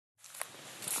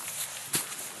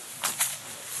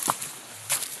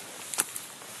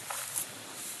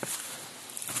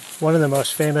One of the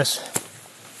most famous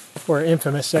or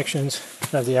infamous sections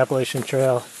of the Appalachian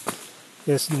Trail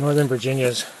is Northern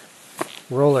Virginia's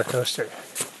roller coaster,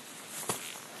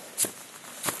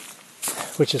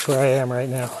 which is where I am right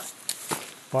now,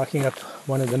 walking up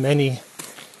one of the many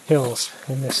hills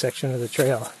in this section of the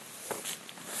trail.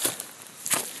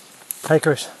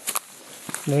 Hikers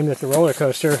named it the roller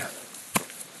coaster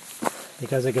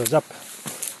because it goes up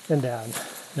and down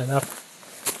and up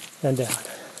and down.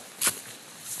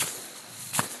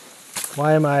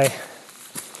 Why am I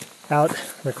out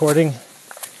recording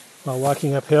while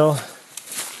walking uphill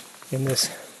in this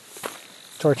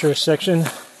torturous section?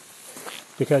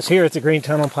 Because here at the Green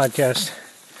Tunnel Podcast,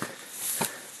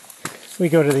 we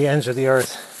go to the ends of the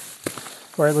earth,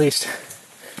 or at least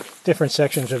different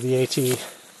sections of the AT,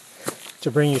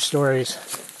 to bring you stories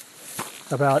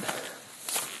about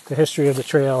the history of the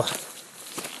trail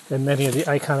and many of the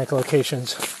iconic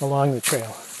locations along the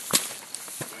trail.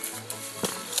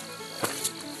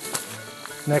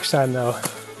 Next time, though,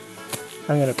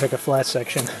 I'm going to pick a flat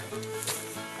section.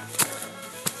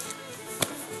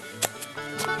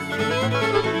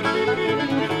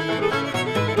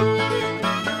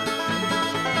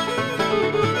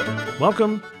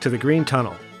 Welcome to The Green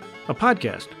Tunnel, a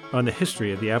podcast on the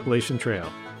history of the Appalachian Trail.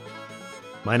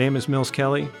 My name is Mills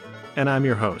Kelly, and I'm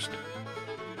your host,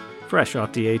 fresh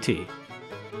off the AT.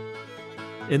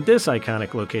 In this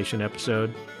iconic location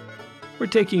episode, we're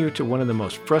taking you to one of the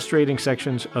most frustrating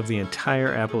sections of the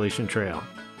entire Appalachian Trail,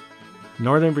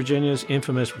 Northern Virginia's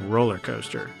infamous roller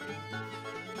coaster.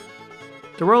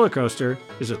 The roller coaster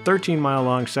is a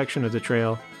 13-mile-long section of the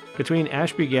trail between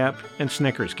Ashby Gap and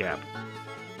Snickers Gap.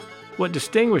 What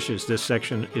distinguishes this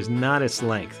section is not its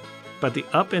length, but the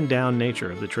up and down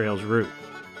nature of the trail's route.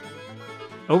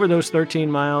 Over those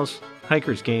 13 miles,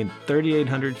 hikers gain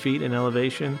 3,800 feet in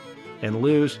elevation and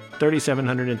lose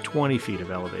 3,720 feet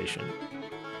of elevation.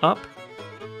 Up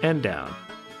and down,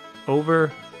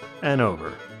 over and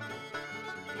over.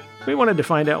 We wanted to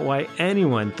find out why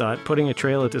anyone thought putting a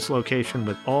trail at this location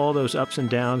with all those ups and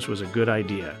downs was a good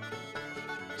idea.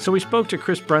 So we spoke to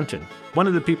Chris Brunton, one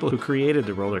of the people who created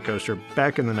the roller coaster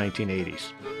back in the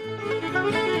 1980s.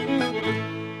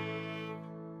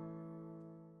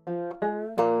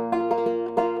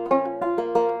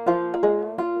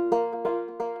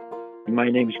 My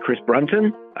name is Chris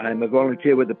Brunton. I'm a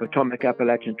volunteer with the Potomac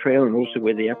Appalachian Trail and also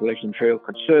with the Appalachian Trail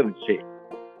Conservancy.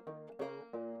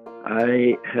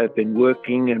 I have been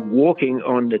working and walking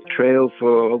on the trail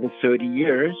for over 30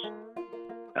 years.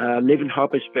 I live in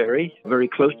Harpers Ferry, very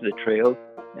close to the trail,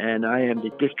 and I am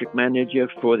the district manager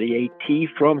for the AT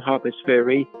from Harpers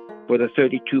Ferry for the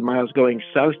 32 miles going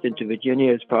south into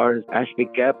Virginia as far as Ashby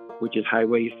Gap, which is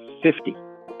Highway 50,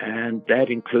 and that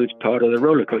includes part of the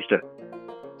roller coaster.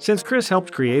 Since Chris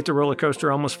helped create the roller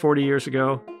coaster almost 40 years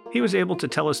ago, he was able to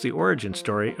tell us the origin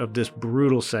story of this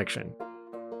brutal section.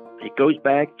 It goes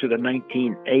back to the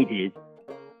 1980s.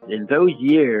 In those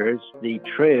years, the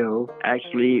trail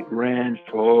actually ran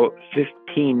for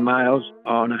 15 miles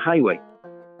on a highway.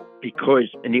 Because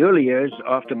in the early years,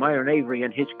 after Myron Avery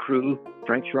and his crew,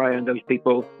 Frank Schreier and those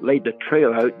people laid the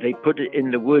trail out, they put it in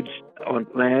the woods on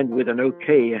land with an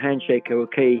okay, a handshake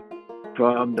okay,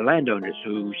 from the landowners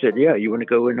who said, yeah, you want to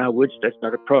go in our woods? That's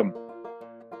not a problem.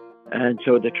 And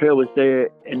so the trail was there,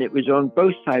 and it was on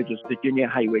both sides of Virginia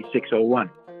Highway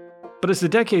 601. But as the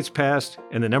decades passed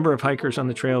and the number of hikers on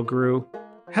the trail grew,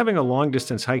 having a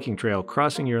long-distance hiking trail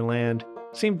crossing your land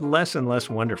seemed less and less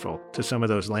wonderful to some of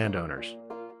those landowners.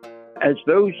 As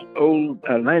those old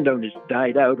landowners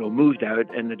died out or moved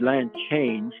out and the land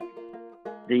changed,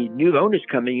 the new owners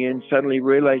coming in suddenly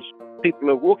realized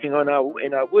people are walking in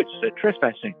our woods, they're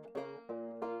trespassing.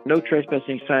 No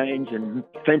trespassing signs and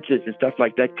fences and stuff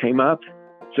like that came up.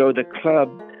 So the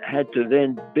club had to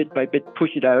then, bit by bit,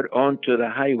 push it out onto the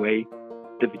highway,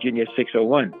 the Virginia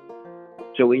 601.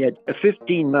 So we had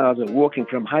 15 miles of walking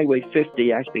from Highway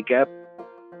 50, Ashby Gap,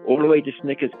 all the way to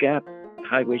Snickers Gap,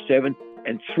 Highway 7,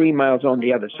 and 3 miles on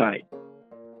the other side.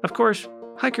 Of course,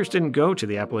 hikers didn't go to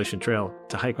the Appalachian Trail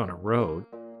to hike on a road.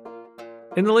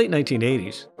 In the late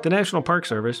 1980s, the National Park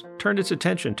Service turned its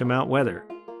attention to Mount Weather,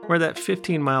 where that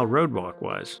 15-mile roadwalk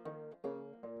was.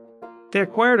 They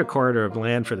acquired a corridor of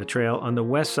land for the trail on the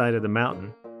west side of the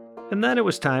mountain, and then it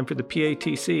was time for the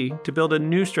PATC to build a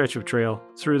new stretch of trail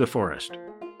through the forest.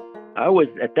 I was,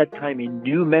 at that time, a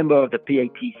new member of the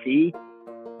PATC.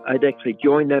 I'd actually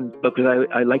joined them because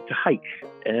I like to hike,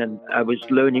 and I was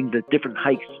learning the different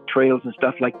hikes, trails, and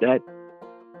stuff like that.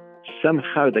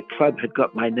 Somehow the club had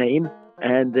got my name,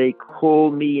 And they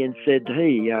called me and said,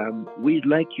 hey, we'd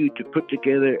like you to put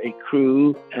together a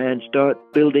crew and start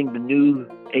building the new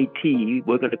AT.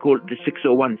 We're going to call it the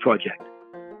 601 Project.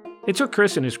 It took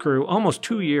Chris and his crew almost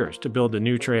 2 years to build the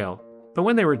new trail, but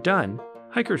when they were done,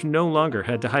 hikers no longer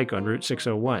had to hike on Route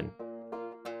 601.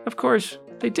 Of course,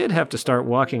 they did have to start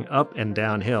walking up and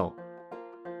downhill.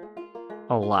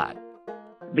 A lot.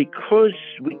 Because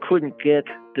we couldn't get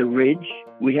the ridge,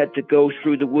 we had to go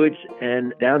through the woods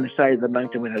and down the side of the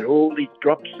mountain. We had all these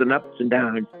drops and ups and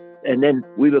downs. And then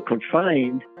we were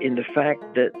confined in the fact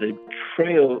that the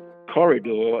trail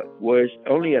corridor was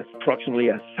only approximately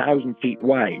 1,000 feet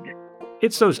wide.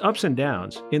 It's those ups and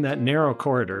downs in that narrow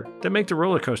corridor that make the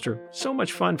roller coaster so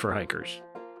much fun for hikers.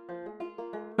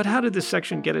 But how did this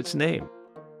section get its name?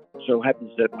 So it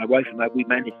happens that my wife and I, we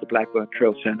manage the Blackburn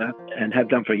Trail Center and have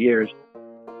done for years.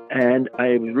 And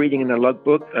I was reading in a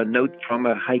logbook a note from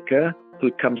a hiker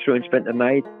who'd come through and spent the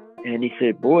night. And he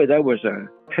said, boy, that was a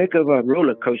heck of a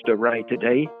roller coaster ride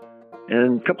today.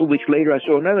 And a couple of weeks later, I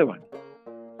saw another one.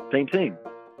 Same thing.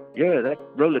 Yeah, that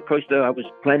roller coaster, I was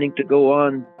planning to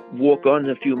walk on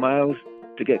a few miles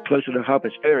to get closer to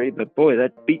Harper's Ferry. But boy,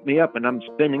 that beat me up and I'm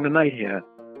spending the night here.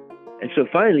 And so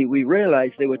finally, we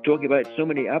realized they were talking about so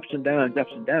many ups and downs.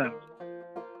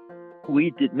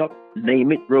 We did not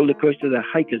name it roller coaster, the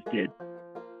hikers did.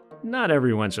 Not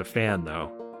everyone's a fan,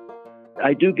 though.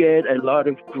 I do get a lot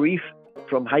of grief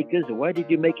from hikers. Why did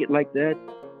you make it like that?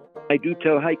 I do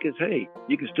tell hikers, hey,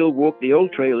 you can still walk the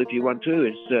old trail if you want to.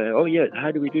 It's, oh yeah,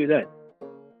 how do we do that?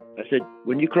 I said,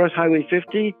 when you cross Highway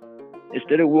 50,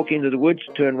 instead of walking into the woods,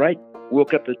 turn right,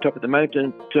 walk up to the top of the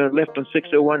mountain, turn left on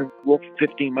 601, and walk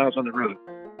 15 miles on the road.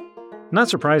 Not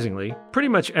surprisingly, pretty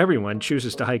much everyone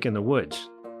chooses to hike in the woods,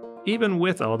 even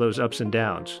with all those ups and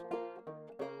downs.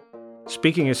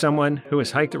 Speaking as someone who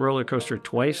has hiked the roller coaster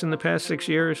twice in the past 6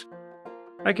 years,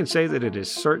 I can say that it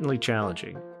is certainly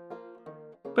challenging.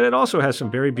 But it also has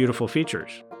some very beautiful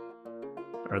features.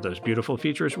 Are those beautiful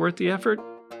features worth the effort?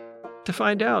 To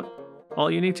find out, all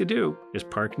you need to do is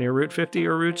park near Route 50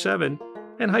 or Route 7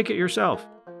 and hike it yourself.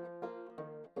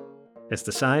 As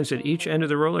the signs at each end of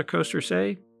the roller coaster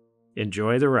say,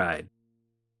 enjoy the ride.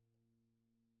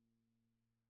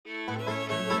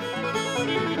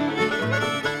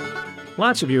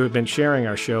 Lots of you have been sharing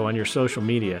our show on your social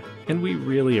media, and we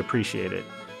really appreciate it.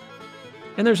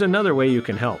 And there's another way you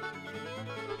can help.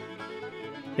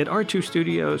 At R2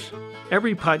 Studios,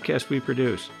 every podcast we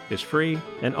produce is free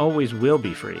and always will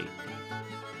be free.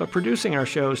 But producing our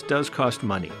shows does cost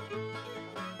money.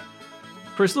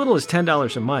 For as little as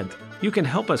 $10 a month, you can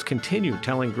help us continue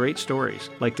telling great stories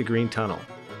like the Green Tunnel.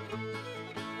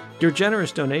 Your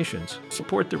generous donations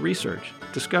support the research,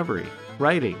 discovery,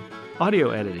 writing,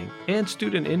 audio editing, and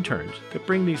student interns that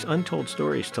bring these untold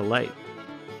stories to light.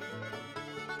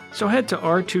 So head to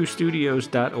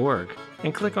r2studios.org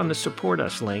and click on the Support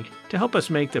Us link to help us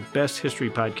make the best history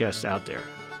podcasts out there.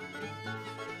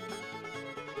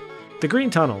 The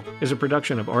Green Tunnel is a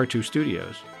production of R2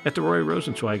 Studios at the Roy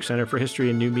Rosenzweig Center for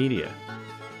History and New Media.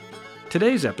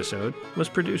 Today's episode was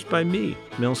produced by me,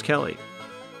 Mills Kelly.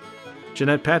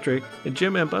 Jeanette Patrick and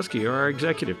Jim Ambuski are our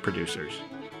executive producers.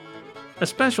 A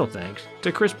special thanks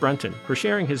to Chris Brunton for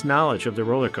sharing his knowledge of the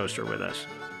roller coaster with us.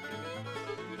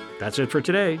 That's it for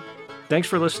today. Thanks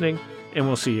for listening, and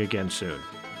we'll see you again soon.